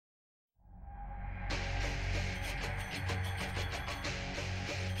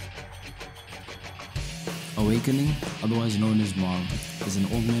Awakening, otherwise known as MOG, is an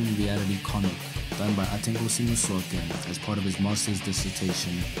augmented reality comic done by artymusoke as part of his master's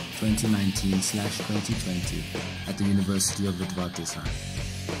dissertation 2019/2020 at the University of Wits University.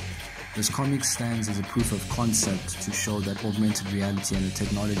 This comic stands as a proof of concept to show that augmented reality and the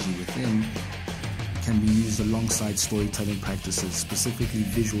technology within can be used alongside storytelling practices, specifically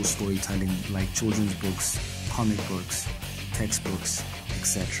visual storytelling like children's books, comic books, textbooks,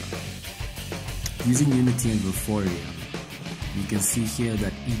 etc. Using Unity and Vuforia, you can see here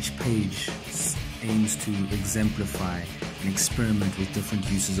that each page aims to exemplify and experiment with different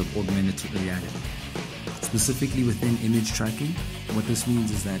uses of augmented reality. Specifically within image tracking, what this means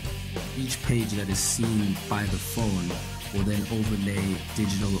is that each page that is seen by the phone will then overlay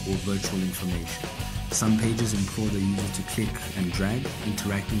digital or virtual information. Some pages implore the user to click and drag,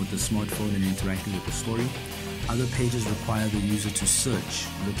 interacting with the smartphone and interacting with the story. Other pages require the user to search,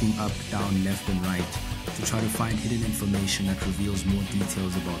 looking up, down, left and right, to try to find hidden information that reveals more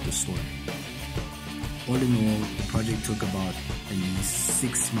details about the story. All in all, the project took about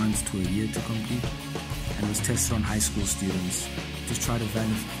 6 months to a year to complete and was tested on high school students to try to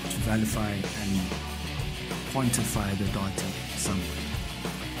verify and quantify the data somewhat.